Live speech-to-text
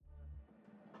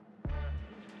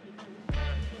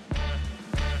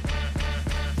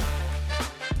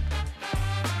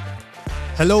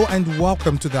Hello and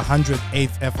welcome to the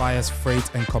 108th FIS Freight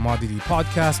and Commodity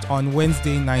Podcast on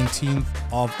Wednesday, 19th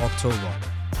of October.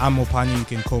 I'm Mopani, you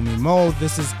can call me Mo.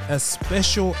 This is a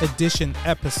special edition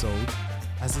episode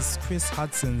as it's Chris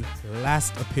Hudson's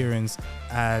last appearance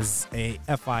as a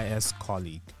FIS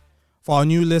colleague. For our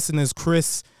new listeners,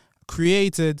 Chris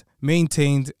created,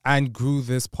 maintained, and grew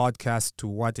this podcast to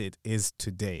what it is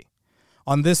today.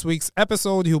 On this week's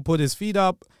episode, he'll put his feet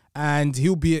up and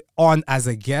he'll be on as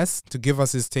a guest to give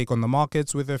us his take on the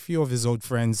markets with a few of his old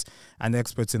friends and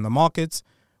experts in the markets.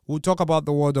 We'll talk about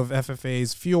the world of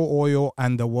FFAs, fuel oil,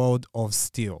 and the world of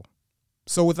steel.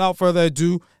 So without further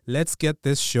ado, let's get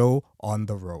this show on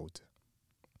the road.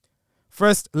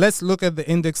 First, let's look at the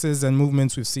indexes and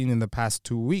movements we've seen in the past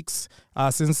 2 weeks.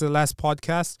 Since the last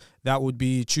podcast, that would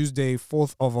be Tuesday,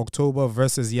 4th of October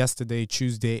versus yesterday,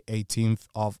 Tuesday, 18th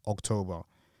of October.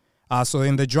 So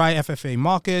in the dry FFA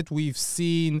market, we've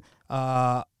seen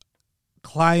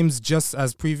climbs just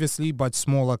as previously, but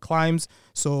smaller climbs.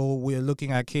 So we're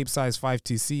looking at Capesize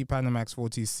 5TC, Panamax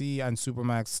 4TC, and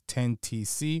Supramax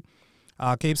 10TC.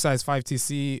 Capesize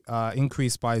 5TC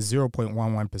increased by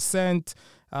 0.11%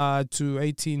 to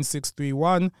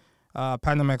 18,631.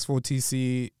 Panamax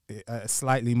 4TC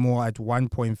slightly more at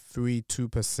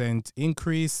 1.32%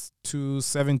 increase to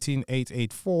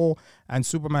 17,884, and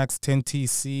Supramax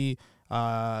 10TC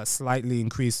slightly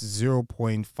increased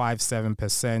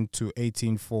 0.57% to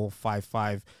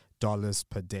 $18,455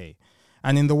 per day.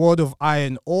 And in the world of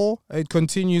iron ore, it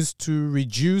continues to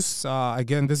reduce.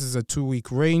 Again, this is a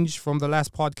 2-week range from the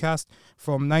last podcast,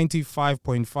 from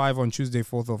 95.5 on Tuesday,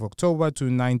 4th of October to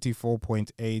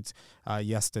 94.8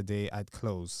 yesterday at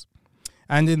close.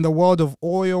 And in the world of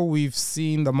oil, we've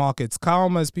seen the markets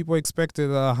calm as people expected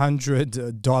a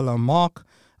 $100 mark.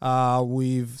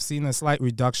 We've seen a slight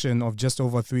reduction of just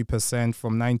over 3%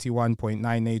 from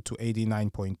 91.98 to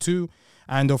 89.2.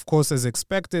 And of course, as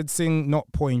expected, seeing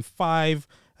 0.5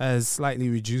 has slightly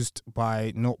reduced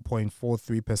by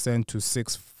 0.43% to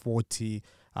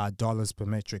 $640 per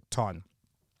metric ton.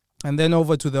 And then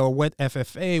over to the wet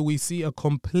FFA, we see a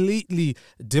completely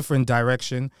different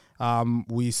direction.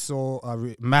 We saw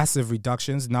massive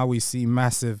reductions. Now we see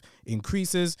massive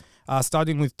increases.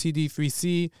 Starting with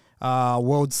TD3C,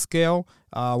 world scale,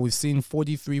 we've seen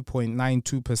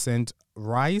 43.92%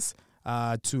 rise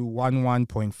to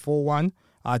 11.41.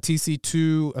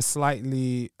 TC2, a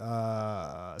slightly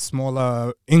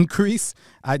smaller increase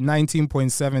at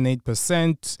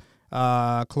 19.78%.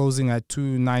 Closing at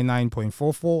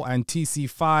 299.44, and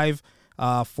TC5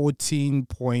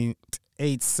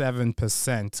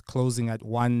 14.87%, closing at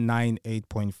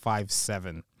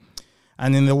 198.57.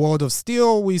 And in the world of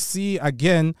steel, we see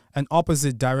again an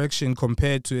opposite direction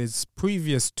compared to its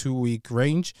previous 2-week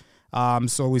range.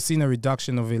 So we've seen a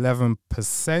reduction of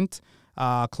 11%,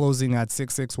 closing at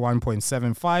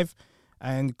 661.75.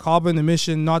 And carbon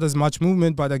emission, not as much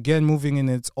movement, but again moving in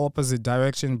its opposite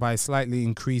direction by slightly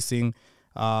increasing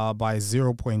by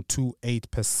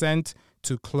 0.28%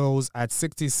 to close at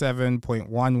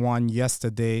 67.11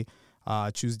 yesterday,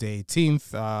 Tuesday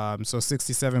 18th. So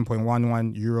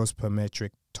 67.11 euros per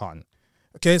metric ton.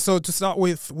 Okay, so to start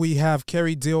with, we have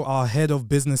Kerry Deal, our head of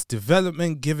business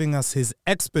development, giving us his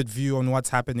expert view on what's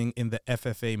happening in the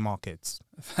FFA markets.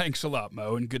 Thanks a lot,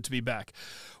 Mo, and good to be back.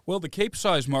 Well, the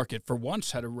Capesize market, for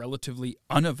once, had a relatively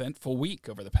uneventful week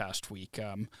over the past week.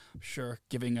 Sure,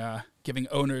 giving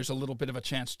owners a little bit of a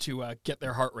chance to get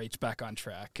their heart rates back on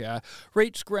track.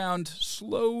 Rates ground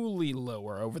slowly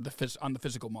lower on the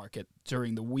physical market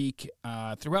during the week,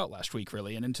 throughout last week,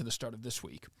 really, and into the start of this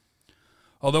week.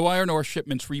 Although iron ore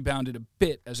shipments rebounded a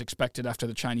bit as expected after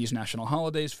the Chinese national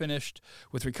holidays finished,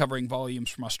 with recovering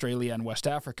volumes from Australia and West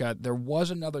Africa, there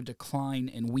was another decline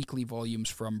in weekly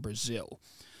volumes from Brazil.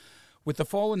 With the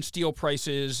fall in steel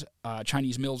prices,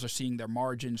 Chinese mills are seeing their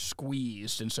margins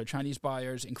squeezed, and so Chinese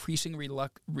buyers increasingly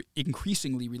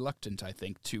reluctant, I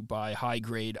think, to buy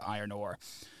high-grade iron ore,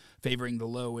 favoring the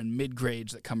low and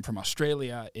mid-grades that come from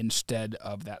Australia instead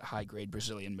of that high-grade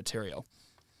Brazilian material.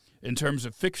 In terms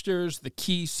of fixtures, the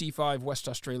key C5 West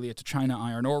Australia to China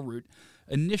iron ore route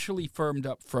initially firmed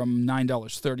up from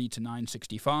 $9.30 to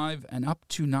 $9.65 and up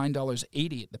to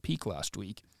 $9.80 at the peak last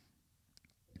week,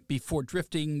 before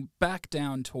drifting back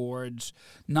down towards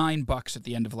 $9 at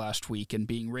the end of last week and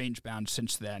being range-bound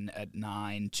since then at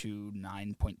 $9 to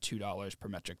 $9.2 per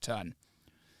metric ton.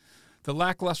 The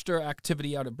lackluster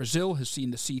activity out of Brazil has seen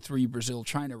the C3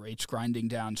 Brazil-China rates grinding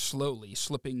down slowly,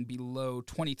 slipping below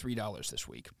 $23 this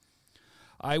week.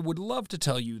 I would love to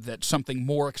tell you that something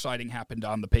more exciting happened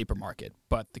on the paper market,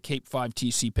 but the Cape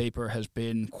 5TC paper has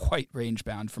been quite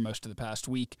range-bound for most of the past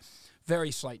week. Very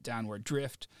slight downward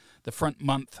drift. The front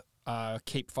month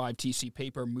Cape 5 TC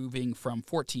paper moving from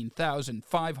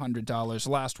 $14,500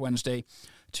 last Wednesday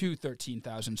to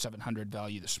 $13,700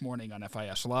 value this morning on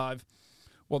FIS Live,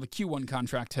 while the Q1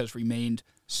 contract has remained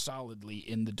solidly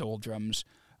in the doldrums,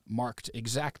 marked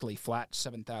exactly flat,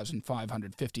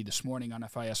 $7,550 this morning on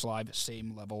FIS Live,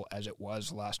 same level as it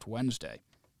was last Wednesday.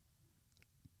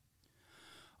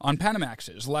 On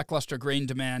Panamaxes, lackluster grain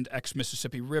demand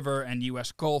ex-Mississippi River and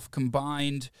U.S. Gulf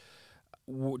combined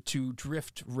to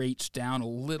drift rates down a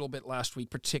little bit last week,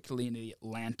 particularly in the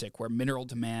Atlantic, where mineral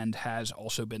demand has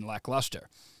also been lackluster.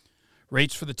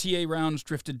 Rates for the TA rounds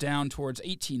drifted down towards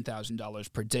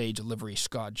 $18,000 per day delivery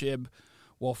Scott Jib,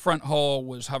 while front haul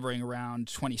was hovering around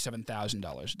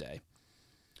 $27,000 a day.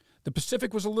 The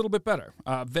Pacific was a little bit better.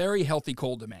 Very healthy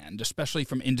coal demand, especially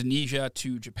from Indonesia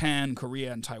to Japan,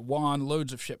 Korea, and Taiwan.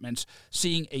 Loads of shipments,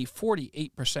 seeing a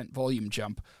 48% volume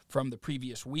jump from the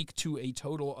previous week to a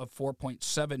total of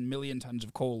 4.7 million tons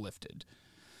of coal lifted.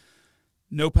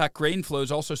 NOPAC grain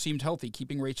flows also seemed healthy,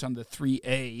 keeping rates on the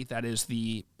 3A, that is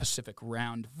the Pacific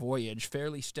round voyage,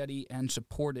 fairly steady and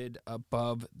supported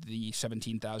above the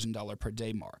 $17,000 per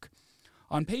day mark.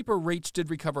 On paper, rates did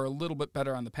recover a little bit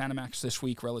better on the Panamax this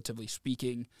week, relatively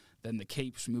speaking, than the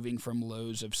Capes, moving from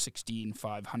lows of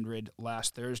 $16,500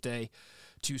 last Thursday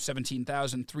to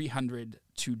 $17,300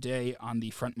 today on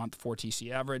the front month 4TC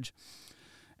average.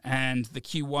 And the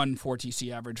Q1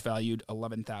 4TC average valued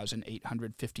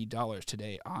 $11,850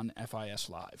 today on FIS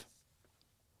Live.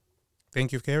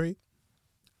 Thank you, Kerry.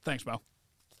 Thanks, Mo.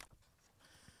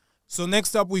 So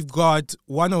next up, we've got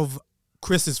one of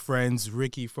Chris's friends,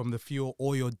 Ricky, from the Fuel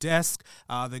Oil Desk.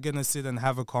 They're going to sit and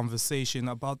have a conversation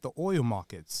about the oil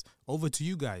markets. Over to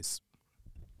you guys.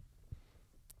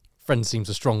 Friend seems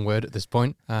a strong word at this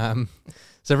point.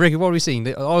 So, Ricky, what have we seen?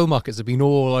 The oil markets have been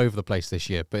all over the place this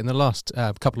year, but in the last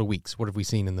couple of weeks, what have we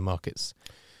seen in the markets?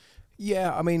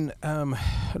 Yeah, I mean, a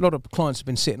lot of clients have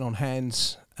been sitting on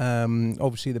hands.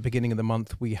 Obviously, at the beginning of the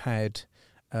month, we had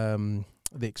the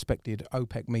expected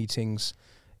OPEC meetings.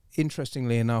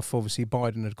 Interestingly enough, obviously,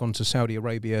 Biden had gone to Saudi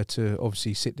Arabia to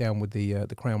obviously sit down with the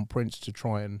Crown Prince to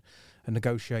try and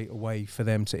negotiate a way for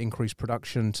them to increase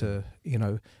production to,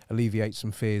 alleviate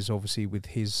some fears, obviously, with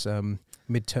his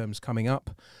midterms coming up.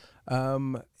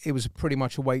 It was pretty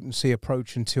much a wait-and-see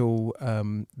approach until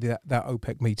that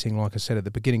OPEC meeting, like I said, at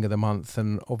the beginning of the month,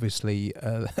 and obviously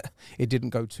it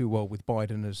didn't go too well with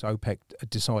Biden as OPEC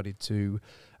decided to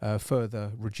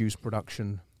further reduce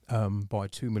production by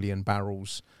 2 million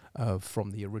barrels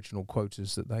from the original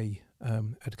quotas that they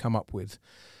had come up with.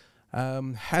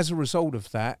 As a result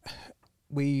of that,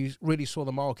 we really saw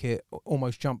the market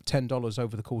almost jump $10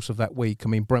 over the course of that week. I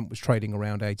mean, Brent was trading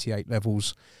around 88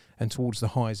 levels, and towards the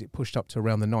highs it pushed up to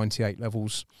around the 98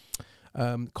 levels.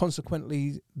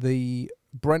 Consequently, the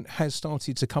Brent has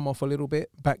started to come off a little bit,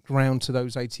 back round to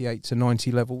those 88 to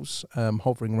 90 levels,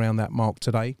 hovering around that mark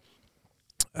today.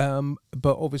 But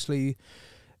obviously,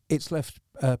 it's left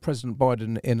President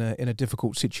Biden in a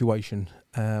difficult situation.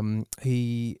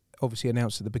 He obviously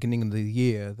announced at the beginning of the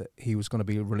year that he was going to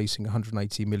be releasing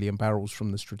 180 million barrels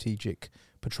from the Strategic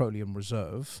Petroleum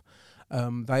Reserve.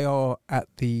 They are at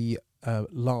the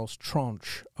last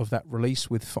tranche of that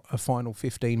release with a final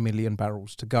 15 million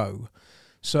barrels to go.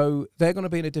 So they're going to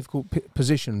be in a difficult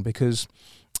position because,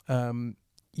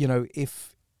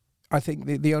 if I think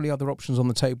the only other options on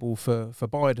the table for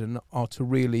Biden are to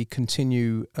really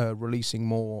continue releasing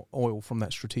more oil from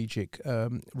that strategic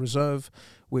reserve,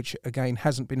 which again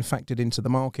hasn't been factored into the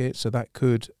market. So that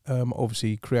could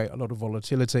obviously create a lot of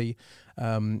volatility.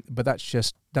 But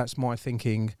that's my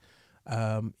thinking,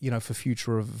 for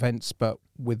future events. But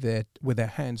with their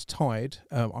hands tied,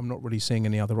 I'm not really seeing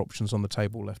any other options on the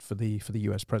table left for the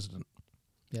US president.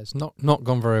 Yeah, it's not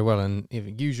gone very well. And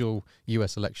usual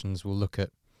US elections will look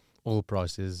at oil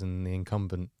prices and the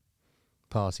incumbent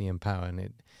party in power, and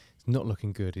it's not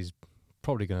looking good. He's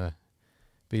probably going to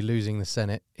be losing the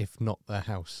Senate, if not the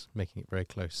House, making it very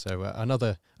close. So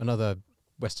another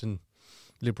Western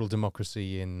liberal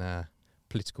democracy in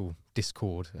political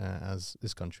discord, as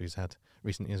this country's had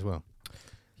recently as well.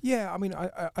 Yeah, I mean,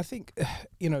 I think,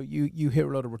 you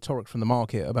hear a lot of rhetoric from the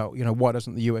market about, why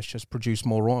doesn't the US just produce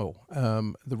more oil?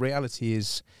 The reality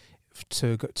is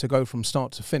to go from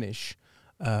start to finish,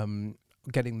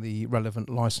 getting the relevant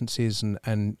licenses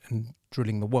and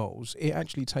drilling the wells, it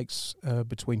actually takes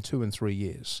between 2 and 3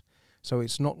 years. So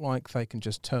it's not like they can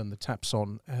just turn the taps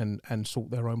on and sort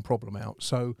their own problem out.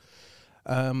 So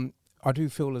I do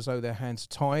feel as though their hands are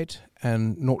tied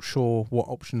and not sure what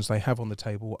options they have on the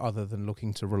table other than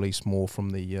looking to release more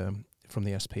from the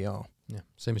SPR. Yeah,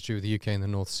 same is true with the UK and the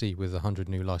North Sea with 100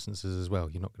 new licenses as well.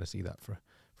 You're not going to see that for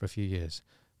a few years.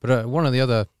 But one of the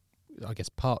other I guess,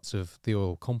 parts of the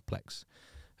oil complex,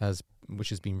 which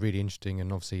has been really interesting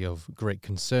and obviously of great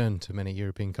concern to many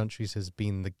European countries, has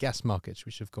been the gas markets,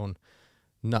 which have gone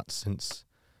nuts since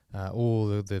all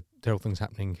the terrible things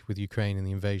happening with Ukraine and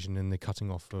the invasion and the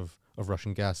cutting off of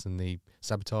Russian gas and the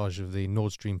sabotage of the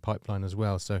Nord Stream pipeline as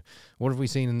well. So what have we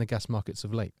seen in the gas markets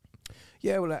of late?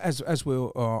 Yeah, well, as we are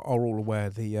all aware,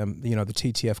 the the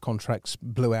TTF contracts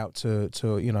blew out to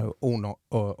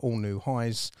all new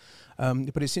highs.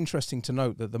 But it's interesting to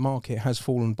note that the market has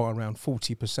fallen by around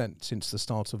 40% since the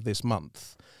start of this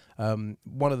month. A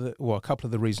couple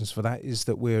of the reasons for that is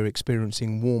that we're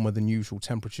experiencing warmer than usual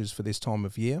temperatures for this time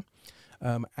of year.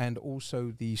 And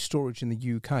also the storage in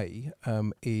the UK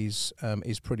is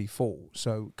pretty full,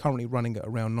 so currently running at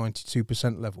around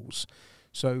 92% levels.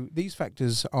 So these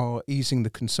factors are easing the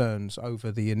concerns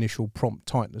over the initial prompt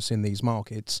tightness in these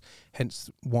markets, hence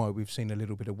why we've seen a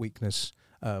little bit of weakness,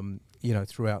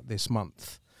 throughout this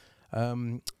month.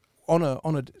 On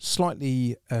a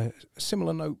slightly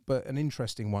similar note, but an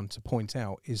interesting one to point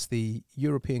out, is the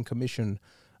European Commission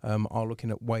are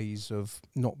looking at ways of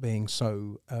not being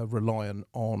so reliant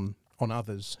on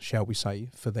others, shall we say,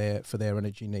 for their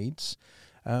energy needs.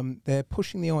 They're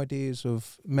pushing the ideas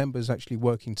of members actually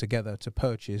working together to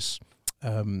purchase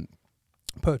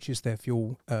their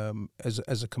fuel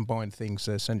as a combined thing.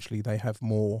 So essentially, they have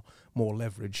more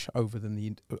leverage rather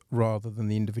than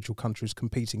the individual countries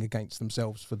competing against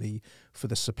themselves for the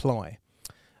supply.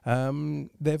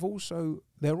 They're also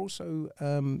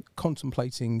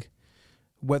contemplating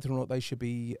whether or not they should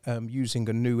be using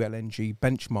a new LNG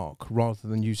benchmark rather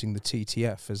than using the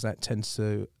TTF, as that tends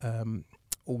to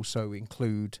also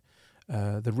include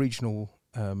the regional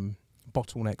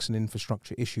bottlenecks and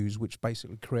infrastructure issues, which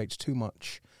basically creates too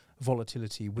much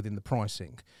volatility within the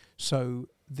pricing. So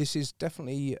this is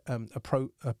definitely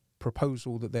a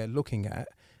proposal that they're looking at,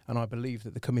 and I believe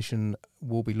that the Commission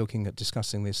will be looking at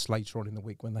discussing this later on in the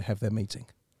week when they have their meeting.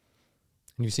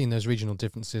 And you've seen those regional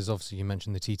differences. Obviously, you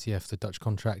mentioned the TTF, the Dutch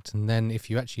contract, and then if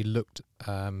you actually looked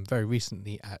very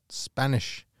recently at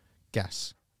Spanish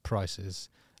gas prices,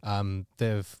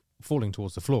 they're falling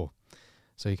towards the floor.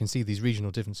 So you can see these regional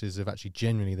differences of actually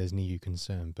generally there's an EU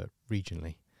concern, but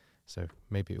regionally. So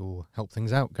maybe it will help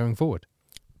things out going forward.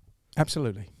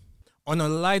 Absolutely. On a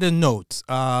lighter note,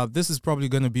 this is probably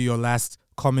going to be your last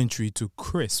commentary to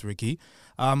Chris, Ricky.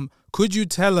 Could you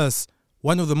tell us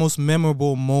one of the most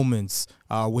memorable moments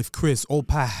with Chris, or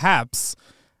perhaps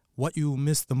what you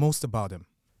missed the most about him?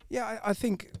 Yeah, I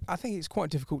think it's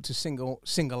quite difficult to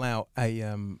single out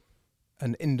an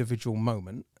individual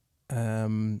moment.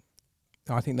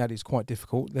 I think that is quite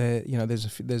difficult. There's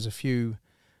a few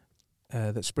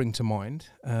that spring to mind.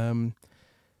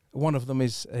 One of them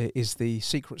is the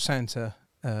Secret Santa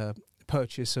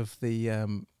purchase of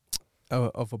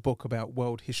of a book about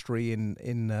world history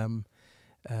in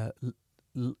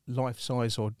life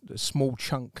size or small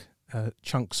chunk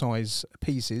size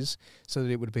pieces, so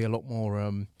that it would be a lot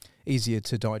more easier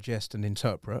to digest and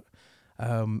interpret.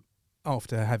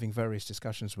 After having various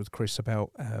discussions with Chris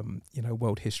about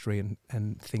world history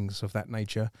and things of that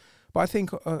nature, but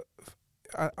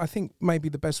I think maybe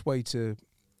the best way to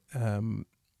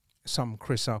sum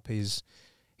Chris up is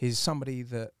somebody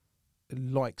that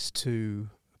likes to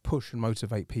push and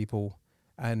motivate people,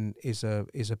 and is a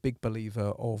big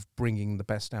believer of bringing the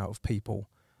best out of people,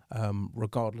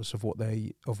 regardless of what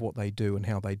they do and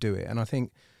how they do it. And I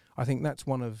think that's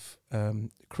one of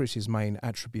Chris's main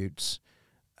attributes.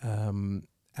 And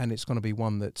it's going to be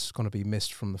one that's going to be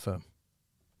missed from the firm.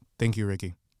 Thank you,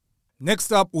 Ricky.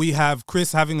 Next up, we have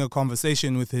Chris having a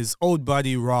conversation with his old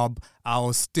buddy, Rob,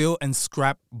 our steel and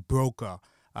scrap broker,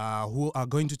 who are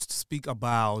going to speak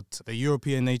about the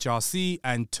European HRC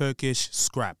and Turkish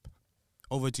scrap.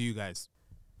 Over to you guys.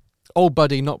 Old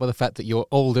buddy, not by the fact that you're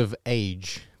old of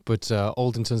age, but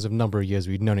old in terms of number of years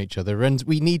we've known each other. And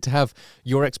we need to have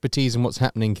your expertise in what's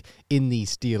happening in the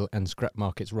steel and scrap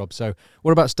markets, Rob. So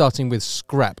what about starting with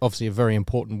scrap? Obviously a very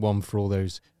important one for all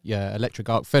those electric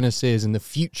arc furnaces and the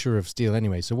future of steel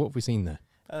anyway. So what have we seen there?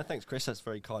 Thanks, Chris. That's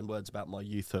very kind words about my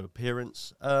youth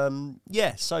appearance.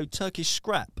 So Turkish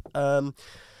scrap.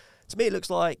 To me, it looks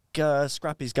like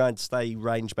scrap is going to stay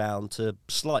range-bound to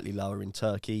slightly lower in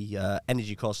Turkey.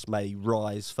 Energy costs may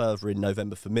rise further in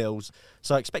November for mills,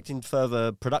 so expecting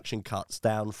further production cuts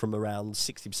down from around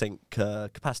 60%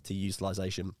 capacity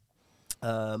utilisation.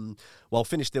 While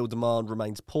finished steel demand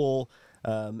remains poor,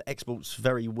 exports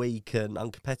very weak and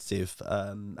uncompetitive,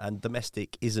 and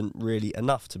domestic isn't really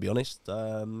enough, to be honest.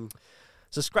 So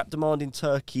scrap demand in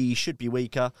Turkey should be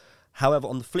weaker. However,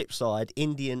 on the flip side,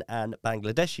 Indian and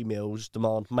Bangladeshi mills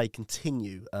demand may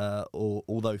continue,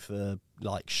 although for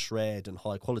like shred and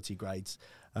high quality grades,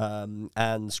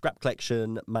 and scrap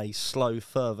collection may slow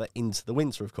further into the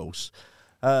winter, of course.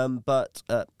 But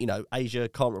Asia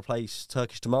can't replace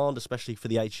Turkish demand, especially for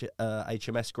the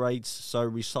HMS grades. So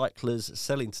recyclers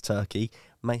selling to Turkey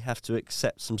may have to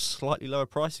accept some slightly lower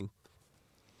pricing.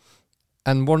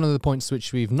 And one of the points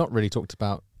which we've not really talked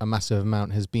about a massive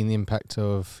amount has been the impact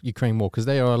of Ukraine war, because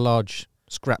they are a large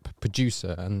scrap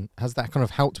producer. And has that kind of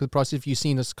helped with prices? Have you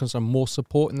seen us kind of more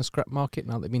support in the scrap market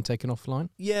now that they've been taken offline?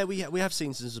 Yeah, we have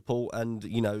seen some support, and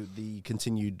the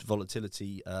continued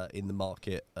volatility in the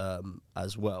market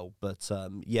as well. But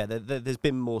there's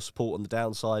been more support on the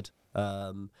downside,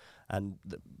 and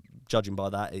judging by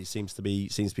that, it seems to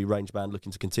be range bound,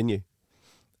 looking to continue.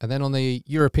 And then on the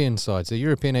European side, so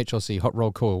European HRC, hot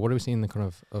rolled coil, what are we seeing in the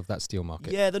kind of that steel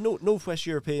market? Yeah, the Northwest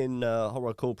European hot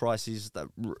rolled coil prices that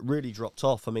really dropped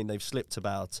off. I mean, they've slipped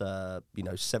about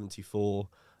 74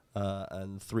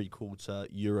 and 3/4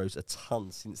 euros a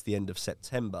tonne since the end of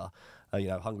September.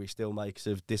 Hungary steelmakers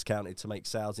have discounted to make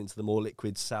sales into the more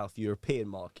liquid South European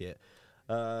market.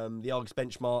 The Argus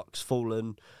benchmark's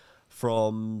fallen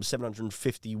from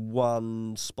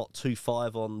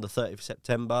 751.25 on the 30th of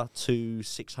September to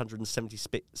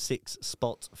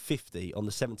 676.50 on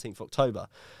the 17th of October.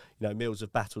 Mills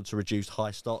have battled to reduce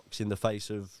high stocks in the face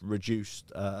of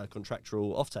reduced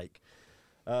contractual offtake.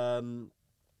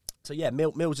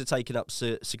 Mills are taking up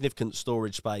significant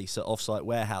storage space at off-site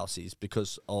warehouses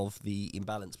because of the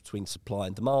imbalance between supply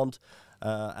and demand,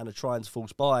 and are trying to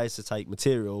force buyers to take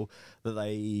material that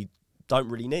they don't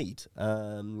really need.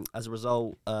 As a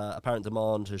result, apparent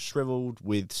demand has shriveled,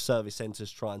 with service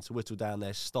centres trying to whittle down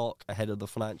their stock ahead of the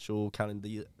financial calendar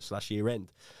year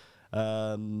end.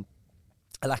 A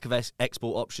lack of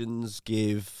export options,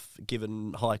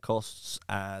 given high costs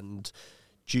and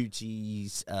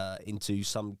duties into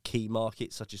some key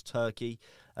markets such as Turkey,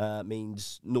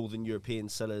 means Northern European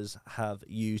sellers have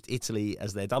used Italy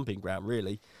as their dumping ground,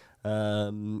 really.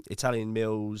 Italian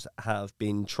mills have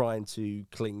been trying to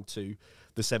cling to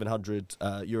the 700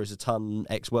 euros a tonne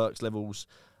ex-works levels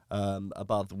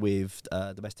above with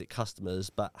domestic customers,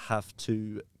 but have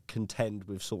to contend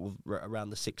with sort of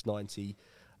around the 690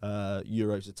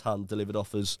 euros a tonne delivered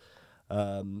offers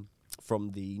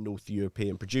from the North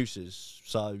European producers.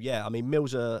 So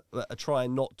mills are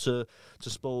trying not to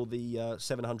spoil the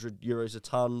 700 euros a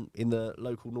tonne in the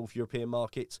local North European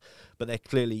markets, but they're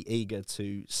clearly eager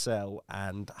to sell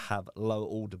and have lower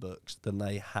order books than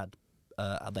they have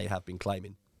been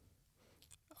claiming.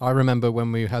 I remember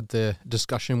when we had the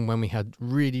discussion when we had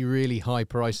really, really high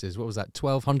prices. What was that,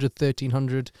 $1,200,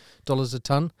 $1,300 a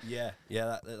tonne? Yeah,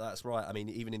 that's right. I mean,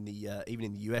 even in the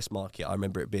US market, I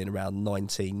remember it being around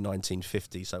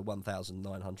 $1,950, so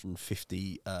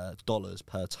 $1,950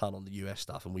 per tonne on the US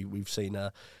stuff, and we've seen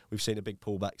a big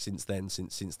pullback since then,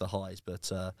 since the highs.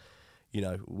 But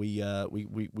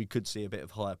we could see a bit of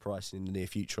higher pricing in the near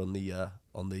future on the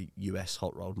US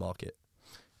hot rolled market.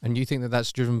 And you think that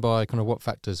that's driven by kind of what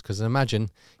factors? Because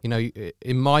imagine,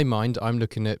 in my mind, I'm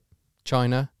looking at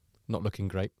China, not looking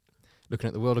great. Looking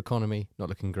at the world economy, not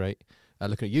looking great.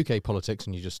 Looking at UK politics,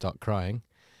 and you just start crying.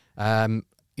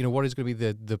 What is going to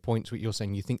be the points what you're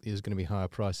saying? You think there's going to be higher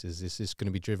prices? Is this going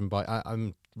to be driven by?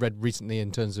 I'm read recently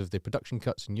in terms of the production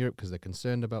cuts in Europe because they're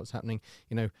concerned about what's happening.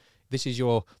 This is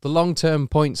the long-term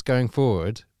points going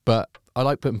forward. But I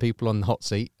like putting people on the hot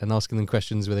seat and asking them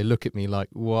questions where they look at me like,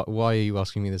 why are you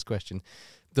asking me this question?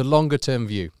 The longer term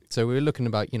view. So we're looking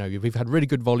about, we've had really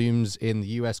good volumes in the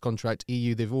US contract,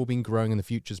 EU, they've all been growing in the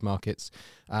futures markets.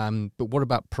 But what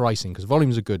about pricing? Because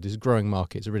volumes are good. This is a growing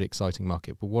market. It's a really exciting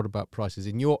market. But what about prices?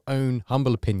 In your own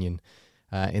humble opinion,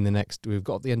 we've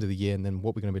got the end of the year, and then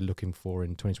what we're going to be looking for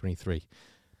in 2023?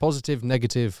 Positive,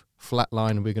 negative, flat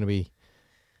line, and we're going to be...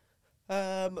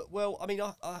 I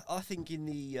think in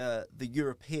the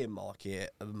European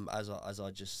market, as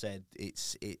I just said,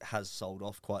 it has sold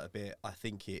off quite a bit. I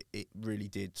think it really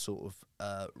did sort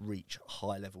of reach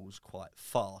high levels quite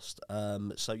fast.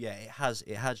 It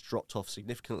has dropped off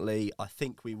significantly. I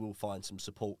think we will find some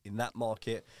support in that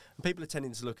market, and people are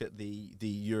tending to look at the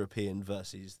European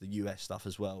versus the US stuff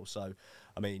as well. So,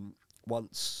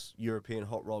 once European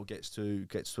hot roll gets to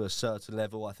a certain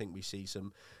level, I think we see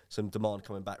some demand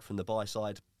coming back from the buy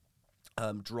side,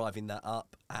 driving that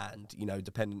up, and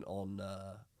depending on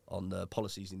the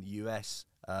policies in the US,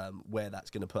 where that's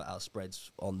going to put our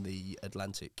spreads on the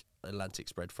Atlantic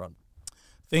spread front.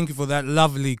 Thank you for that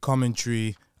lovely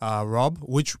commentary, Rob,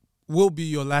 which will be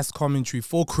your last commentary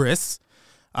for Chris.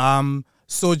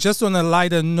 So just on a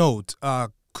lighter note,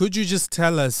 could you just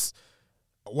tell us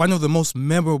one of the most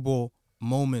memorable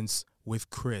moments with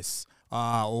Chris,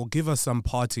 or give us some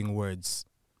parting words.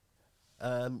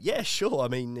 Yeah, sure. I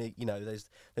mean, there's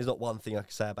not one thing I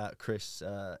can say about Chris.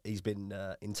 He's been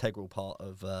integral part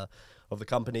of the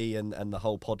company and the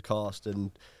whole podcast,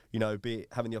 and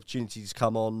having the opportunity to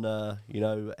come on,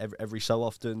 every so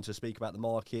often to speak about the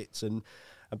markets and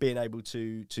being able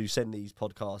to send these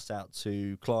podcasts out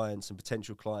to clients and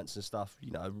potential clients and stuff.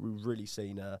 We've really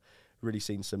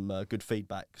seen some good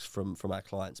feedbacks from our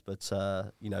clients. But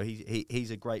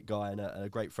he's a great guy and a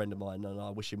great friend of mine, and I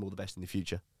wish him all the best in the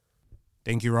future.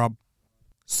 Thank you, Rob.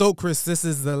 So, Chris, this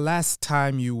is the last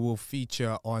time you will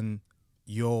feature on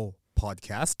your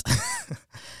podcast.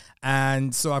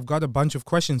 And so I've got a bunch of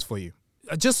questions for you.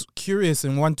 I'm just curious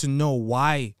and want to know,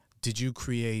 why did you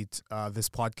create this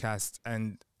podcast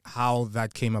and how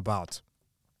that came about?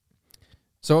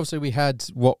 So obviously we had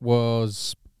what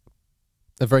was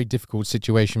a very difficult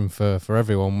situation for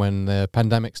everyone when the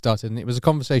pandemic started. And it was a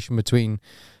conversation between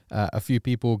a few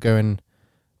people going,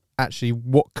 actually,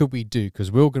 what could we do?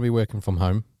 Because we're all going to be working from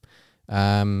home.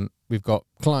 We've got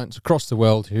clients across the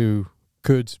world who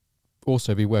could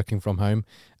also be working from home,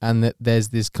 and that there's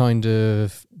this kind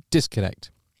of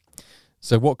disconnect.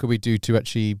 So what could we do to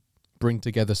actually bring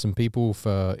together some people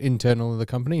for internal of the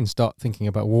company and start thinking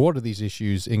about, well, what are these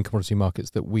issues in commodity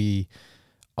markets that we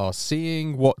are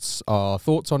seeing? What's our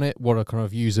thoughts on it? What are kind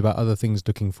of views about other things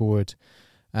looking forward?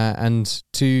 And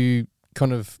to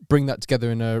kind of bring that together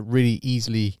in a really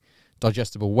easily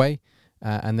digestible way,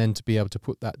 and then to be able to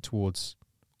put that towards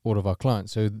all of our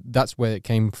clients. So that's where it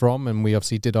came from, and we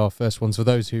obviously did our first ones. For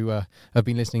those who have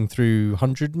been listening through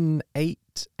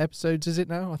 108 episodes, is it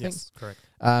now, I think? Yes,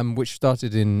 correct. Which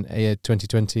started in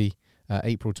 2020,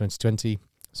 April 2020.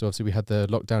 So obviously we had the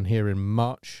lockdown here in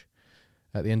March,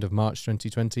 at the end of March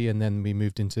 2020, and then we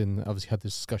moved into and obviously had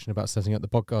this discussion about setting up the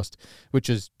podcast, which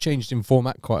has changed in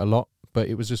format quite a lot, but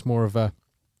it was just more of a,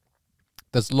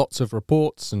 there's lots of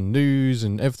reports and news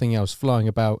and everything else flying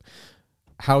about.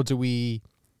 How do we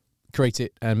create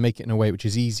it and make it in a way which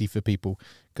is easy for people?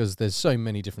 Because there's so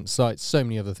many different sites, so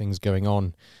many other things going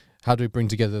on. How do we bring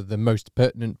together the most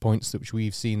pertinent points which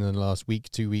we've seen in the last week,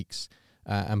 2 weeks,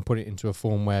 and put it into a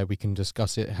form where we can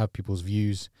discuss it, have people's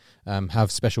views,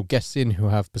 have special guests in who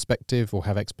have perspective or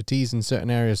have expertise in certain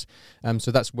areas.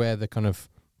 So that's where the kind of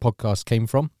podcast came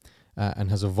from, and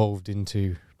has evolved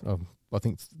into, I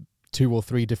think, 2 or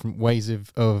 3 different ways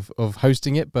of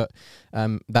hosting it, but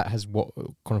that has what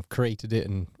kind of created it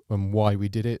and why we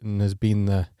did it, and has been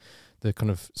the kind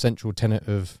of central tenet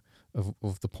of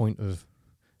the point of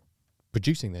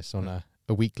producing this on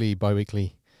a weekly,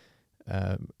 bi-weekly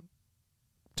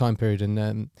time period.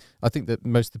 And I think that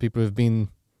most of the people have been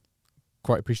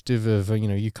quite appreciative of,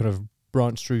 you kind of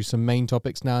branch through some main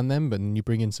topics now and then, but then you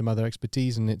bring in some other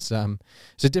expertise, and it's a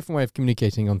different way of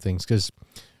communicating on things. Because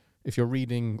if you're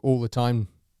reading all the time,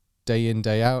 day in,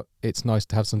 day out, it's nice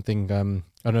to have something.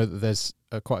 I know that there's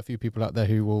quite a few people out there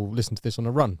who will listen to this on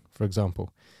a run, for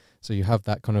example. So you have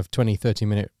that kind of 20,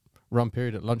 30-minute run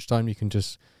period at lunchtime. You can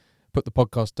just put the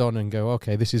podcast on and go,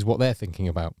 okay, this is what they're thinking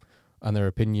about and their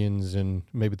opinions, and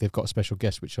maybe they've got a special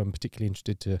guest which I'm particularly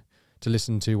interested to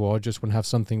listen to, or I just want to have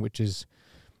something which is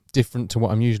different to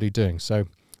what I'm usually doing. So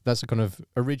that's a kind of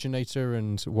originator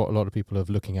and what a lot of people are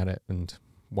looking at it and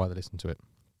why they listen to it.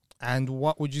 And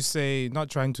what would you say, not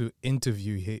trying to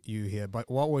interview you here, but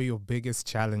what were your biggest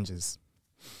challenges?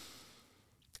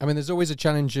 I mean, there's always a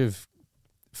challenge of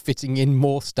fitting in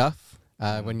more stuff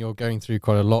when you're going through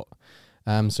quite a lot.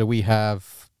 So we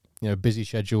have, busy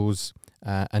schedules,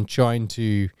 and trying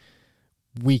to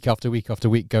week after week after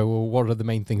week go, well, what are the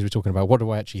main things we're talking about? What do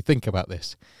I actually think about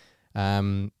this?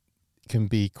 Can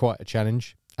be quite a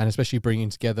challenge, and especially bringing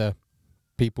together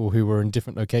people who were in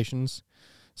different locations.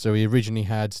 So we originally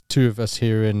had 2 of us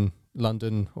here in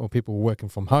London, or people working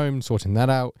from home, sorting that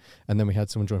out. And then we had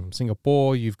someone join from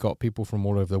Singapore. You've got people from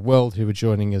all over the world who are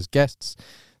joining as guests.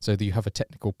 So that you have a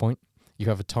technical point, you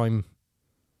have a time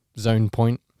zone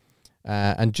point,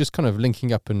 and just kind of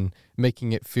linking up and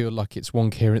making it feel like it's one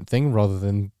coherent thing rather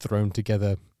than thrown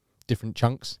together different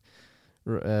chunks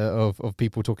of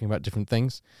people talking about different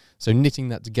things. So knitting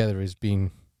that together has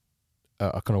been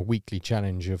a kind of weekly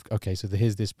challenge of, okay, so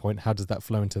here's this point, how does that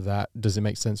flow into that? Does it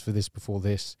make sense for this before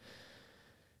this?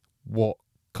 What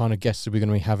kind of guests are we going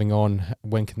to be having on?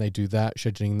 When can they do that?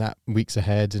 Scheduling that weeks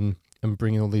ahead, and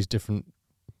bringing all these different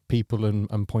people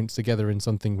and points together in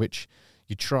something which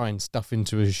you try and stuff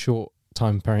into as short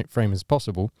time frame as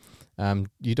possible.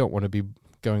 You don't want to be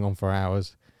going on for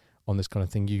hours on this kind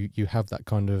of thing. You have that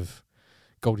kind of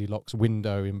Goldilocks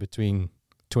window in between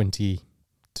 20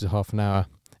 to half an hour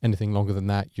anything longer than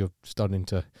that, you're starting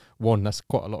to, one, that's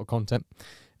quite a lot of content,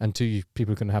 and two,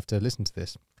 people are going to have to listen to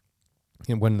this.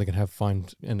 When they're going to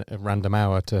find a random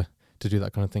hour to do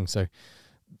that kind of thing. So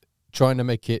trying to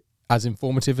make it as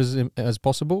informative as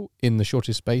possible in the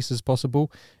shortest space as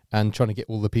possible, and trying to get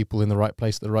all the people in the right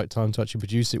place at the right time to actually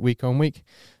produce it week on week,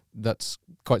 that's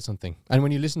quite something. And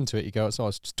when you listen to it, you go, it's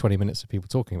just 20 minutes of people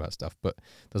talking about stuff, but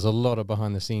there's a lot of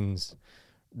behind the scenes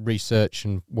research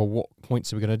and, well, what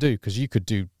points are we going to do? Because you could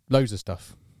do loads of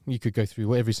stuff. You could go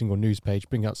through every single news page,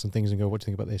 bring out some things and go, what do you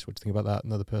think about this? What do you think about that?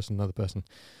 Another person.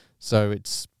 So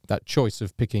it's that choice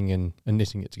of picking and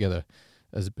knitting it together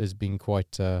has been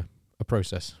quite a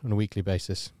process on a weekly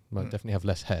basis. I definitely have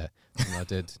less hair than I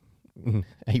did in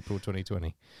April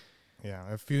 2020. Yeah,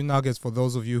 a few nuggets for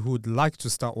those of you who'd like to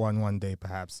start one day,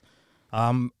 perhaps.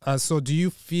 So do you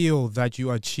feel that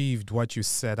you achieved what you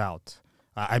set out?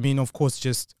 I mean, of course,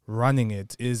 just running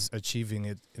it is achieving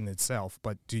it in itself,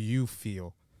 but do you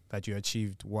feel that you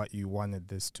achieved what you wanted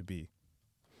this to be?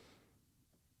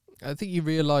 I think you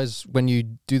realise when you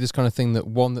do this kind of thing that,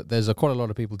 one, that there's quite a lot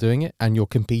of people doing it and you're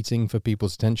competing for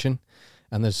people's attention,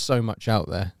 and there's so much out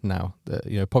there now that,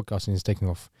 podcasting is taking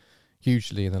off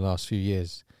hugely in the last few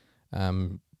years.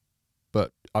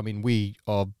 But I mean, we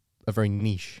are a very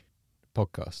niche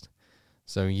podcast,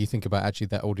 so you think about actually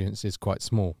that audience is quite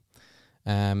small.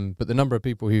 But the number of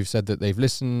people who've said that they've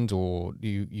listened, or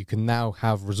you can now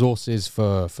have resources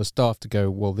for staff to go,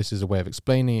 well, this is a way of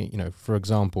explaining it. For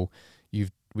example,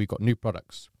 we've got new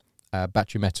products,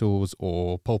 battery metals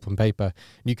or pulp and paper.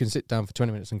 And you can sit down for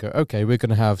 20 minutes and go, okay, we're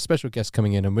going to have special guests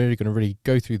coming in and we're going to really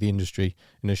go through the industry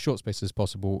in as short space as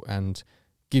possible and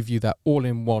give you that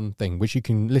all-in-one thing, which you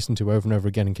can listen to over and over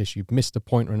again in case you've missed a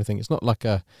point or anything. It's not like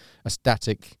a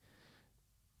static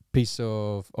piece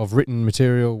of written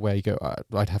material where you go,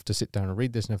 I'd have to sit down and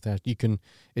read this and everything. You can.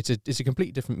 It's a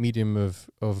completely different medium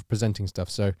of presenting stuff.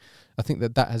 So I think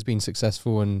that has been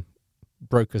successful, and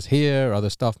brokers here, other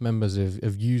staff members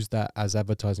have used that as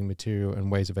advertising material and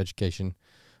ways of education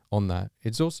on that.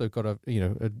 It's also got a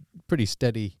pretty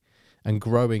steady and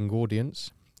growing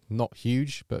audience. Not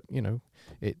huge, but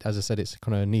it, as I said, it's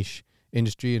kind of a niche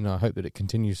industry, and I hope that it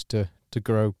continues to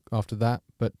grow after that.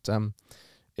 But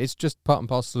it's just part and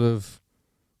parcel of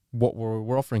what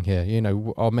we're offering here.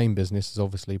 Our main business is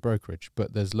obviously brokerage,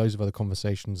 but there's loads of other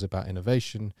conversations about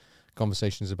innovation,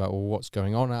 conversations about what's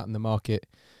going on out in the market,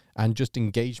 and just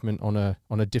engagement on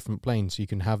a different plane. So you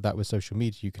can have that with social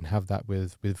media, you can have that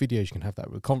with videos, you can have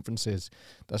that with conferences.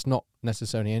 That's not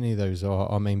necessarily any of those are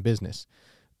our main business,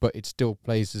 but it still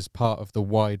plays as part of the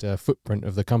wider footprint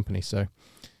of the company. So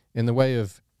in the way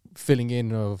of filling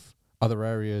in of other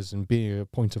areas and being a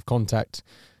point of contact,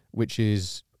 which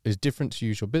is different to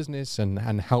usual business and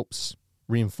helps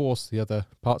reinforce the other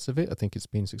parts of it, I think it's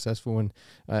been successful, and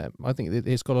I think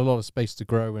it's got a lot of space to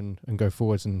grow and go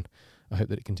forwards, and I hope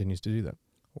that it continues to do that.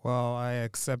 Well, I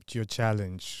accept your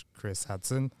challenge, Chris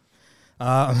Hudson.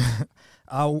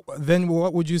 Then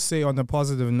what would you say, on a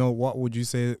positive note, what would you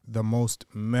say the most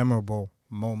memorable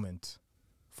moment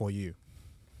for you?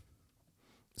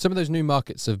 Some of those new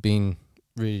markets have been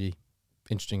really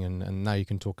interesting, and now you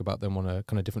can talk about them on a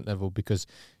kind of different level, because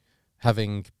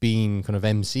having been kind of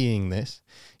emceeing this,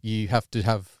 you have to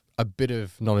have a bit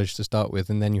of knowledge to start with,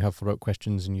 and then you have follow-up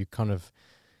questions, and you kind of,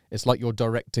 it's like you're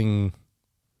directing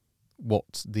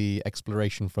what's the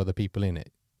exploration for other people in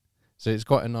it. So it's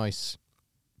quite a nice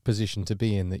position to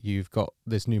be in, that you've got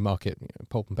this new market.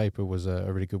 Pulp and paper was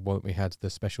a really good one that we had, the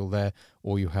special there,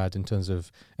 or you had in terms of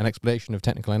an explanation of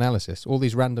technical analysis, all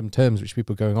these random terms which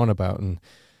people are going on about, and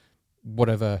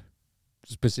whatever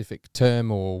specific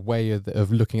term or way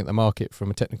of looking at the market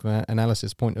from a technical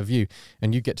analysis point of view,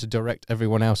 and you get to direct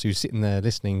everyone else who's sitting there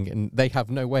listening, and they have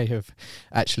no way of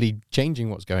actually changing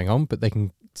what's going on, but they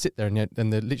can sit there and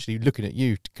they're literally looking at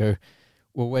you to go,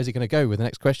 well, where's he going to go with the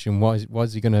next question? Why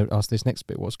is he going to ask this next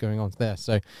bit? What's going on there?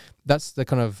 So that's the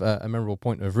kind of a memorable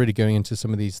point of really going into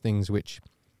some of these things which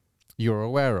you're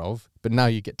aware of, but now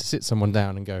you get to sit someone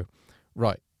down and go,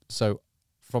 right, so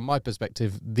from my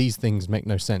perspective, these things make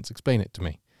no sense. Explain it to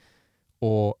me.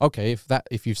 Or, okay,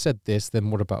 if you've said this, then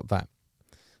what about that?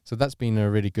 So that's been a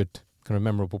really good kind of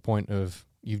memorable point of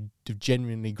you've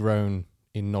genuinely grown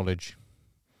in knowledge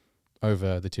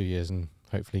over the 2 years, and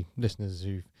hopefully listeners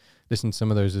who've listened to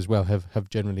some of those as well have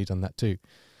generally done that too.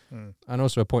 And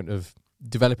also a point of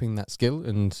developing that skill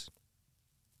and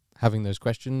having those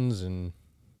questions and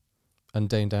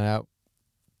day in, day out,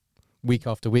 week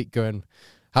after week, going,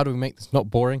 how do we make this not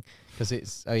boring? Because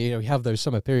it's, we have those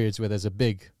summer periods where there's a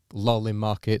big lull in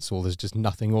markets, or there's just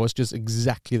nothing, or it's just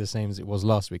exactly the same as it was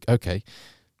last week. Okay,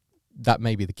 that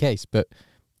may be the case, but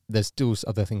there's still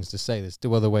other things to say. There's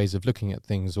still other ways of looking at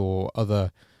things, or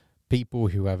other people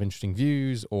who have interesting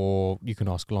views, or you can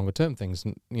ask longer term things.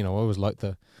 And, I always like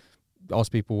to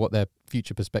ask people what their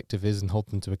future perspective is and hold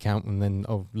them to account. And then,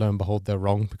 lo and behold, they're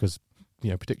wrong, because,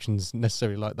 predictions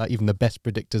necessarily like that. Even the best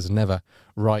predictors are never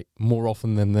right more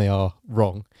often than they are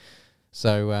wrong.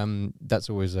 So that's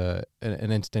always an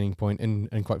entertaining point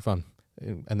and quite fun.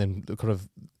 And then kind of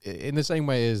in the same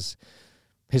way as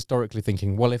historically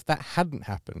thinking, well, if that hadn't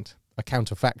happened, a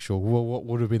counterfactual, well, what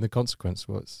would have been the consequence?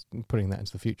 Well, it's putting that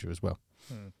into the future as well.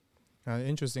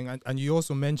 Interesting. And you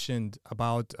also mentioned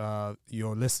about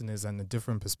your listeners and a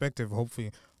different perspective.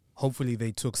 Hopefully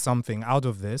they took something out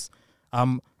of this.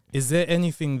 Is there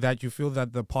anything that you feel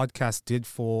that the podcast did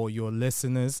for your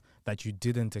listeners that you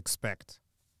didn't expect?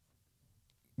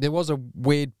 There was a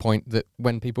weird point that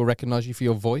when people recognize you for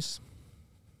your voice,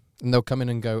 and they'll come in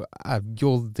and go,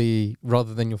 you're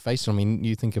rather than your face. I mean,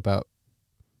 you think about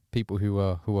people who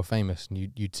are famous,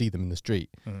 and you'd see them in the street.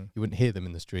 You wouldn't hear them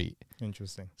in the street.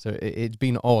 Interesting. So it's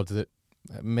been odd that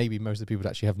maybe most of the people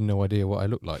actually have no idea what I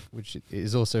look like, which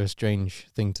is also a strange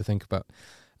thing to think about.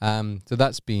 So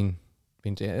that's been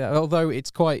although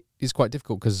it's quite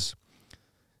difficult, because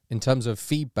in terms of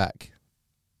feedback,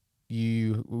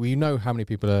 we know how many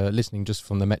people are listening just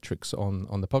from the metrics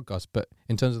on the podcast, but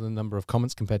in terms of the number of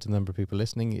comments compared to the number of people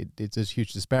listening, it's a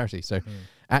huge disparity. So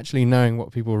actually knowing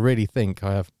what people really think,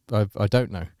 I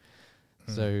don't know.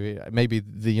 So maybe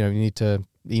you need to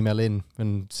email in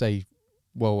and say,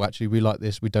 well, actually we like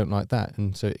this, we don't like that,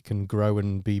 and so it can grow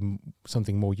and be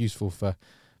something more useful for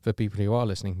people who are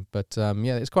listening. But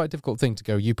it's quite a difficult thing to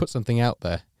go. You put something out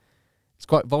there. It's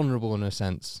quite vulnerable in a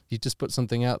sense. You just put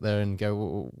something out there and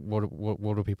go, well,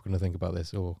 what are people going to think about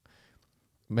this? Or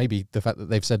maybe the fact that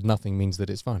they've said nothing means that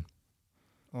it's fine.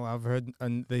 Well, I've heard,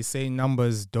 and they say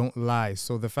numbers don't lie.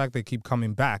 So the fact they keep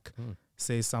coming back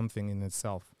says something in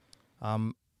itself.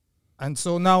 And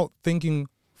so now thinking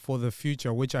for the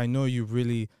future, which I know you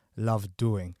really love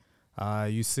doing.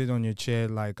 You sit on your chair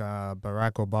like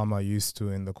Barack Obama used to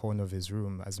in the corner of his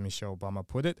room, as Michelle Obama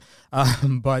put it.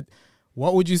 But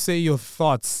what would you say your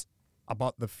thoughts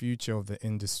about the future of the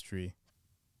industry?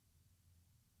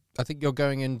 I think you're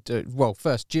going into, well,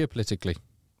 first, geopolitically.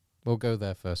 We'll go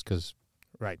there first, because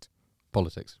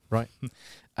politics, right?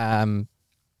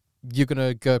 You're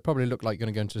going to probably look like you're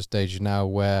going to go into a stage now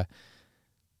where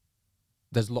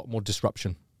there's a lot more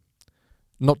disruption.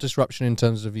 Not disruption in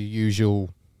terms of your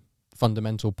usual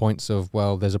fundamental points of,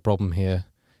 well, there's a problem here,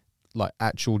 like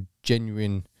actual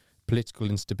genuine political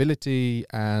instability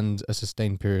and a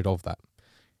sustained period of that.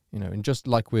 And just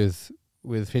like with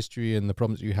history and the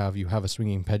problems you have a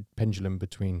swinging pendulum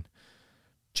between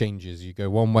changes. You go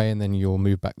one way and then you'll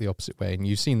move back the opposite way. And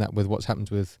you've seen that with what's happened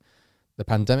with the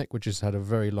pandemic, which has had a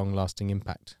very long-lasting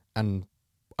impact. And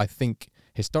I think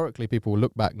historically people will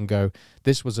look back and go,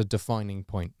 this was a defining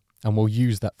point. And we'll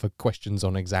use that for questions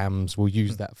on exams. We'll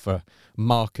use that for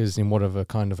markers in whatever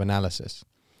kind of analysis.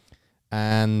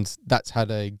 And that's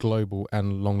had a global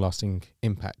and long-lasting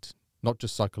impact, not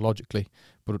just psychologically,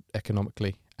 but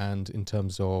economically and in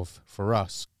terms of, for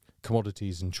us,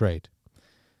 commodities and trade.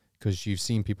 Because you've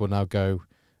seen people now go,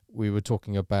 we were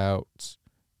talking about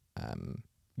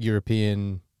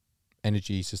European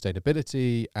energy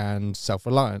sustainability and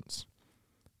self-reliance.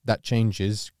 That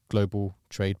changes global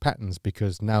trade patterns,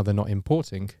 because now they're not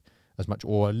importing as much,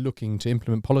 or are looking to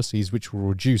implement policies which will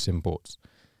reduce imports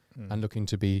and looking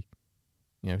to be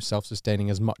self-sustaining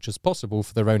as much as possible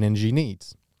for their own energy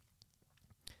needs.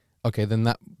 Okay, then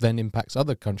that then impacts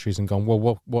other countries and gone,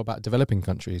 well, what about developing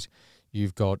countries?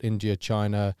 You've got India,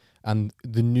 China, and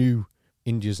the new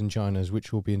Indias and Chinas,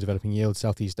 which will be in developing yield.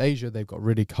 Southeast Asia, they've got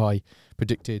really high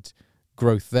predicted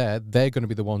growth there. They're going to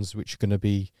be the ones which are going to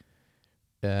be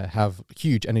have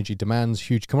huge energy demands,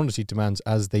 huge commodity demands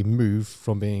as they move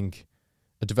from being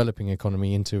a developing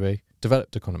economy into a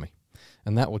developed economy.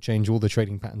 And that will change all the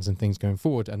trading patterns and things going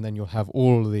forward. And then you'll have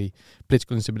all the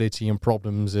political instability and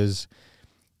problems as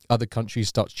other countries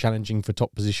start challenging for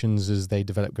top positions as they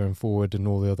develop going forward, and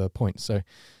all the other points. So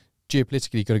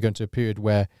geopolitically, you've got to go into a period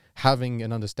where having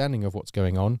an understanding of what's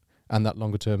going on and that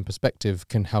longer term perspective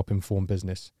can help inform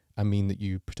business and mean that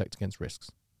you protect against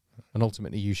risks. And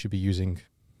ultimately, you should be using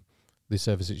the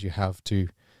services you have to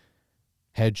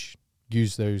hedge,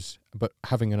 use those, but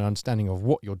having an understanding of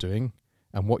what you're doing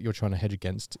and what you're trying to hedge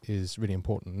against is really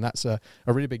important. And that's a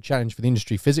really big challenge for the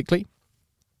industry physically,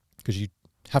 because you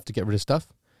have to get rid of stuff.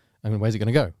 And where's it going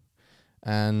to go?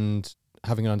 And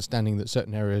having an understanding that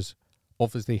certain areas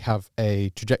obviously have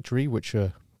a trajectory which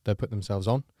they put themselves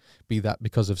on, be that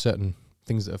because of certain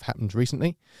things that have happened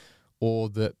recently, or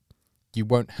that you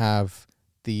won't have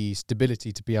the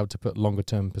stability to be able to put longer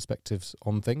term perspectives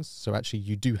on things. So actually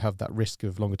you do have that risk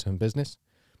of longer term business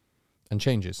and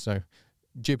changes. So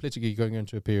geopolitically, you're going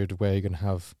into a period where you're going to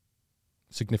have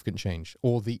significant change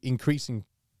or the increasing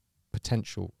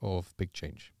potential of big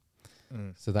change.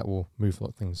 So that will move a lot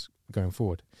of things going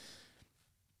forward.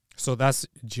 So that's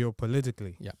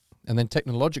geopolitically. Yeah. And then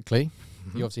technologically,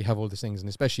 you obviously have all these things, and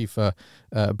especially for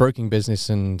broking business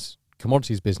and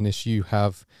commodities business, you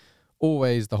have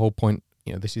always the whole point,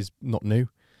 this is not new,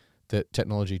 that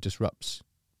technology disrupts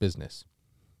business.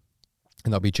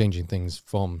 And that'll be changing things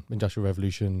from Industrial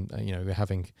Revolution, we're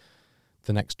having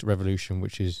the next revolution,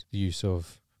 which is the use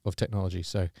of technology.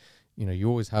 So, you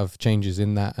always have changes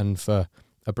in that. And for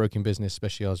a broking business,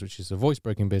 especially ours, which is a voice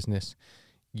broking business,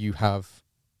 you have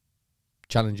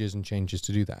challenges and changes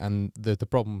to do that. And the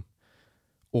problem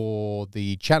or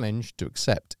the challenge to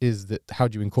accept is that how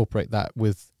do you incorporate that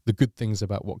with the good things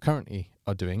about what currently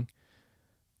are doing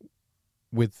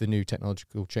with the new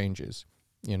technological changes?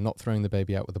 Not throwing the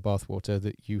baby out with the bathwater,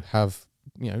 that you have,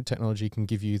 technology can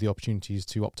give you the opportunities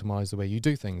to optimize the way you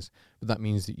do things, but that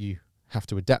means that you have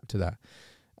to adapt to that,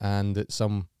 and that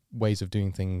some ways of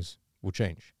doing things will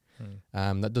change.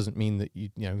 That doesn't mean that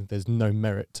there's no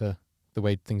merit to the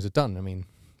way things are done. I mean,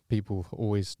 people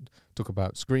always talk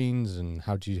about screens and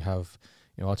how do you have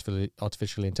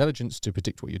artificial intelligence to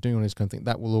predict what you're doing on this kind of thing.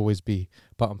 That will always be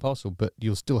part and parcel, but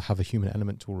you'll still have a human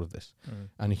element to all of this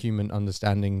and a human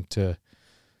understanding to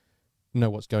know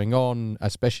what's going on,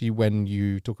 especially when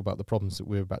you talk about the problems that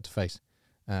we're about to face.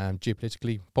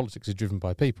 Geopolitically, politics is driven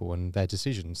by people and their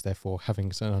decisions. Therefore, having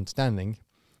a certain understanding,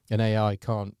 an AI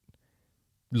can't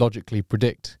logically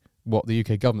predict what the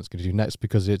UK government's going to do next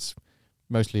because it's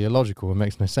mostly illogical and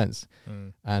makes no sense,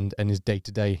 and is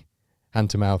day-to-day,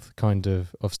 hand-to-mouth kind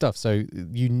of stuff. So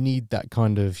you need that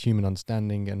kind of human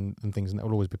understanding and things, and that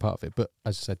will always be part of it. But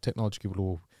as I said, technology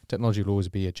will always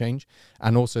be a change,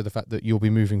 and also the fact that you'll be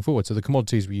moving forward. So the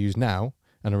commodities we use now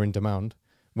and are in demand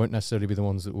won't necessarily be the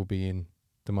ones that will be in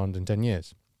demand in 10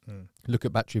 years. Look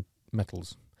at battery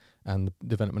metals and the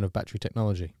development of battery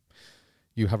technology.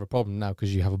 You have a problem now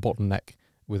because you have a bottleneck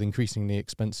with increasingly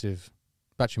expensive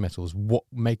battery metals. What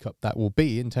makeup that will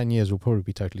be in 10 years will probably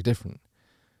be totally different.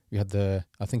 You had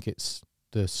I think it's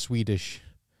the Swedish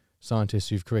scientists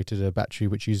who've created a battery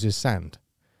which uses sand.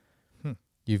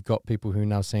 You've got people who are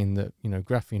now saying that,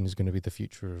 graphene is going to be the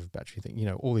future of battery thing,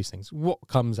 all these things. What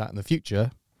comes out in the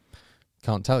future,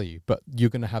 can't tell you, but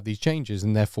you're going to have these changes,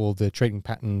 and therefore the trading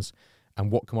patterns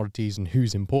and what commodities and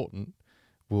who's important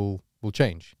will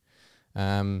change.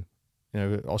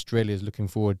 Australia is looking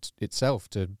forward itself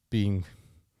to being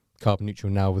carbon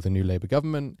neutral now with a new Labour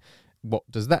government. What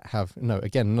does that have? No,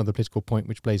 again, another political point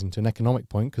which plays into an economic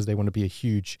point, because they want to be a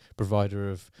huge provider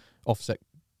of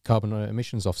carbon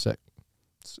emissions offset.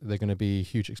 So they're going to be a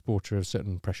huge exporter of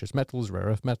certain precious metals, rare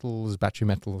earth metals, battery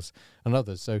metals, and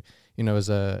others. So, as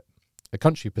a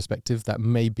country perspective, that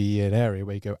may be an area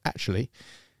where you go, actually,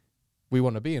 we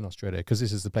want to be in Australia because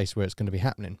this is the place where it's going to be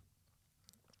happening.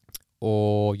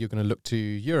 Or you're going to look to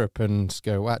Europe and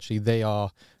go, well, actually, they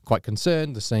are quite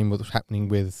concerned, the same with what's happening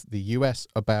with the US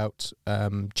about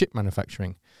chip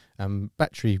manufacturing,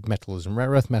 battery metals and rare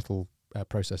earth metal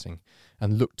processing,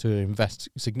 and look to invest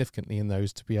significantly in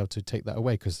those to be able to take that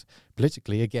away. Because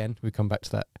politically, again, we come back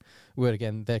to that word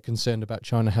again, they're concerned about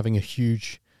China having a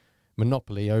huge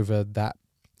monopoly over that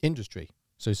industry.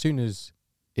 So as soon as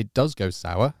it does go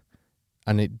sour,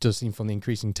 and it does seem from the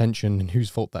increasing tension and whose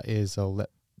fault that is, I'll let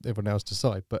everyone else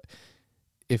decide. But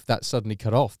if that's suddenly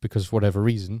cut off because of whatever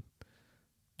reason,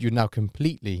 you're now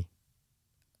completely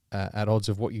at odds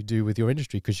of what you do with your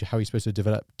industry, because how are you supposed to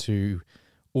develop to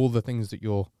all the things that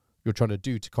you're trying to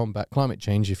do to combat climate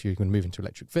change if you're going to move into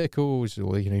electric vehicles,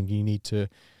 or you need to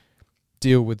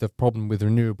deal with the problem with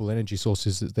renewable energy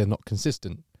sources that they're not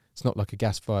consistent. It's not like a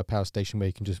gas-fired power station where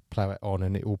you can just plow it on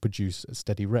and it will produce at a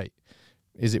steady rate.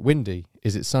 Is it windy?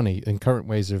 Is it sunny? And current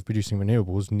ways of producing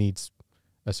renewables needs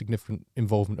a significant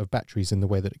involvement of batteries in the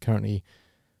way that it currently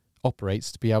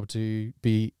operates to be able to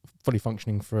be fully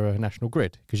functioning for a national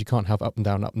grid, because you can't have up and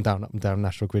down, up and down, up and down.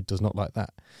 National grid does not like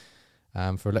that.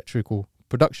 For electrical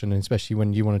production, and especially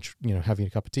when you want to, having a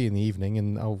cup of tea in the evening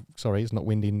and, it's not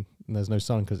windy and there's no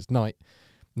sun because it's night,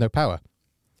 no power.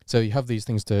 So you have these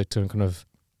things to kind of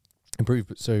improve.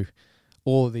 But so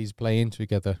all of these play in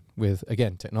together with,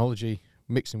 again, technology,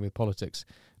 mixing with politics,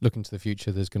 looking to the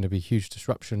future. There's going to be huge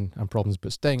disruption and problems,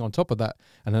 but staying on top of that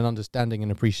and an understanding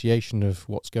and appreciation of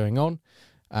what's going on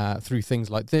through things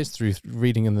like this, through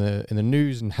reading in the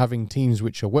news and having teams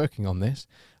which are working on this,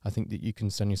 I think that you can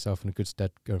send yourself in a good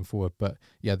stead going forward. But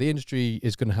yeah, the industry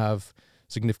is going to have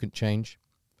significant change.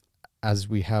 as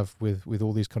we have with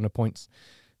all these kind of points,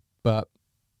 but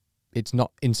it's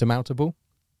not insurmountable.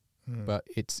 But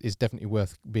it's definitely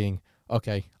worth being,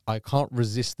 okay, I can't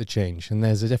resist the change. And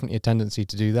there's definitely a tendency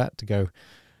to do that, to go,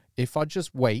 if I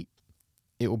just wait,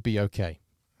 it will be okay.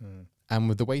 And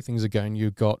with the way things are going,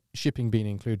 you've got shipping being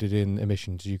included in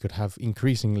emissions. You could have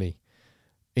increasingly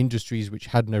industries which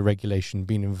had no regulation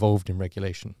being involved in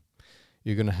regulation.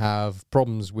 You're going to have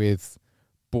problems with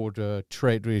border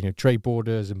trade, trade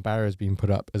borders and barriers being put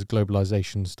up as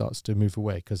globalization starts to move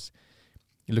away. Because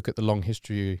you look at the long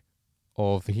history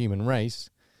of the human race,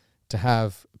 to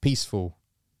have peaceful,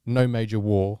 no major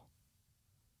world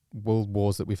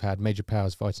wars that we've had, major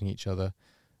powers fighting each other,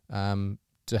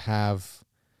 to have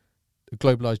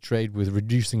globalized trade with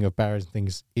reducing of barriers and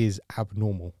things is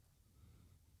abnormal,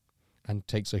 and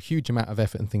takes a huge amount of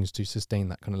effort and things to sustain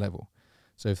that kind of level.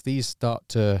 So if these start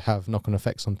to have knock-on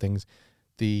effects on things,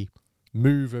 the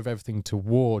move of everything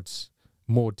towards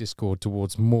more discord,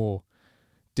 towards more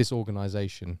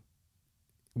disorganization,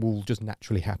 will just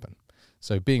naturally happen.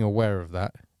 So being aware of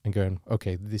that and going,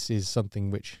 okay, this is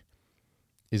something which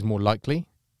is more likely.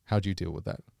 How do you deal with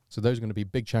that? So those are going to be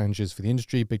big challenges for the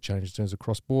industry, big challenges in terms of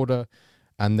cross-border,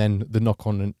 and then the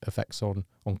knock-on effects on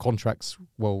contracts.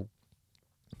 Well,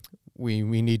 we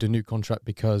need a new contract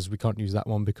because we can't use that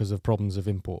one because of problems of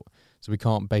import. So we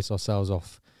can't base ourselves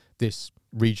off this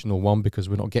regional one because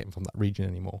we're not getting from that region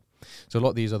anymore. So a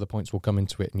lot of these other points will come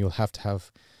into it, and you have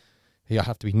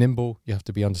to be nimble, you have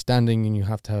to be understanding, and you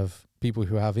have to have people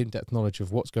who have in-depth knowledge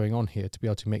of what's going on here to be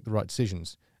able to make the right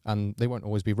decisions. And they won't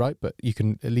always be right, but you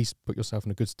can at least put yourself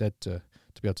in a good stead to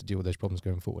be able to deal with those problems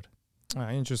going forward.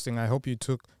 Interesting. I hope you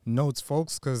took notes,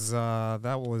 folks, because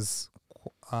that was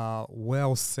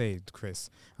well said, Chris.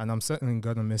 And I'm certainly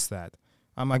going to miss that.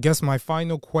 I guess my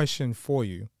final question for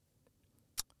you,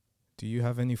 do you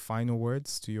have any final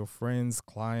words to your friends,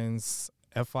 clients,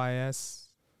 FIS,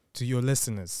 to your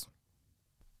listeners?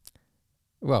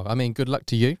 Well, I mean, good luck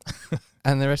to you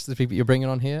and the rest of the people you're bringing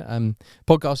on here.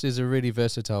 Podcast is a really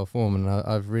versatile form, and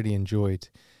I've really enjoyed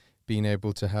being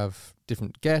able to have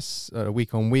different guests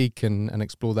week on week and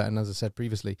explore that. And as I said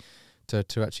previously,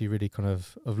 to actually really kind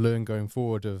of learn going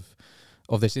forward of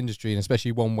this industry, and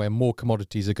especially one where more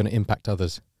commodities are going to impact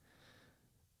others.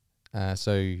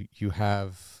 So you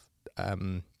have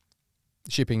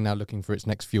shipping now looking for its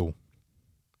next fuel,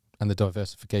 and the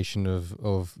diversification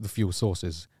of the fuel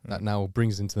sources that now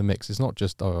brings into the mix. It's not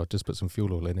just, just put some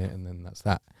fuel oil in it and then that's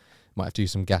that. Might have to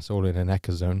use some gas oil in an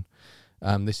ecozone.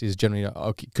 This is generally,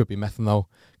 it could be methanol,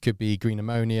 could be green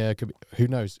ammonia, could be, who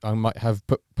knows? I might have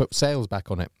put sails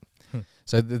back on it.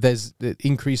 So there's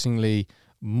increasingly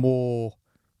more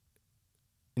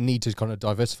need to kind of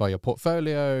diversify your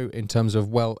portfolio in terms of,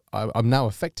 well, I'm now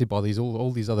affected by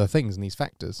all these other things and these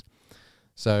factors.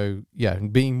 So yeah,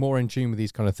 being more in tune with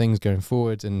these kind of things going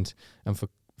forward, and for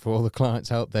all the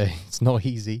clients out there, it's not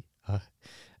easy,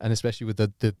 and especially with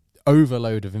the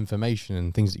overload of information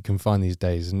and things that you can find these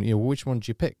days. And which one do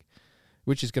you pick?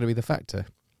 Which is going to be the factor?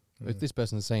 If this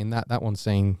person's saying that one's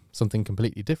saying something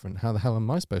completely different, how the hell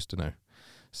am I supposed to know?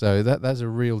 So that's a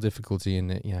real difficulty in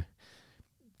it. Yeah,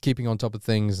 keeping on top of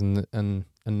things and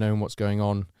knowing what's going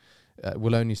on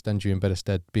will only stand you in better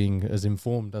stead being as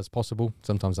informed as possible.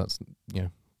 Sometimes that's,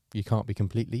 you can't be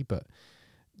completely, but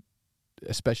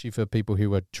especially for people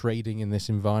who are trading in this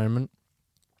environment,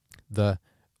 the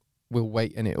we'll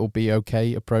wait and it'll be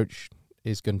okay approach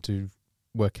is going to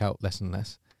work out less and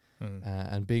less.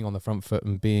 And being on the front foot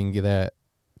and being there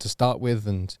to start with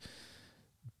and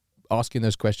asking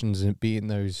those questions and being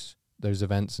those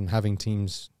events and having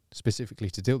teams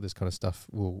specifically to deal with this kind of stuff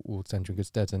will stand you in good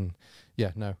stead. And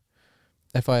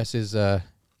FIS is a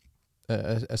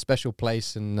special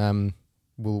place, and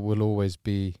will always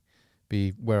be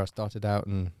where I started out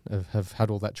and have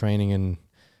had all that training. And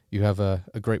you have a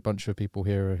great bunch of people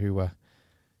here who are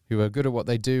good at what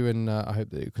they do, and I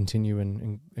hope that you continue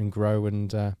and grow,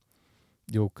 and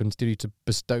you'll continue to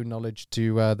bestow knowledge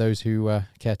to those who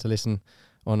care to listen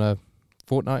on a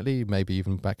fortnightly, maybe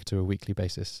even back to a weekly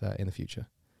basis in the future.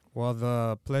 Well,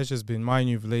 the pleasure's been mine.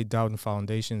 You've laid down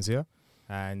foundations here,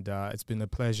 and it's been a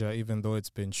pleasure, even though it's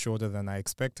been shorter than I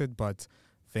expected. But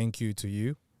thank you to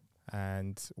you,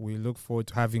 and we look forward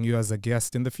to having you as a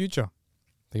guest in the future.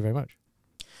 Thank you very much.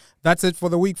 That's it for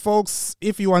the week, folks.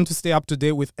 If you want to stay up to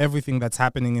date with everything that's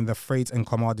happening in the freight and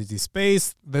commodity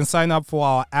space, then sign up for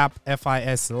our app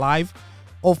FIS Live,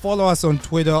 or follow us on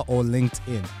Twitter or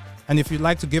LinkedIn. And if you'd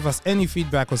like to give us any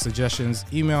feedback or suggestions,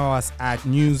 email us at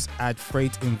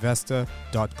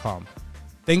news@freightinvestor.com.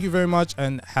 Thank you very much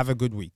and have a good week.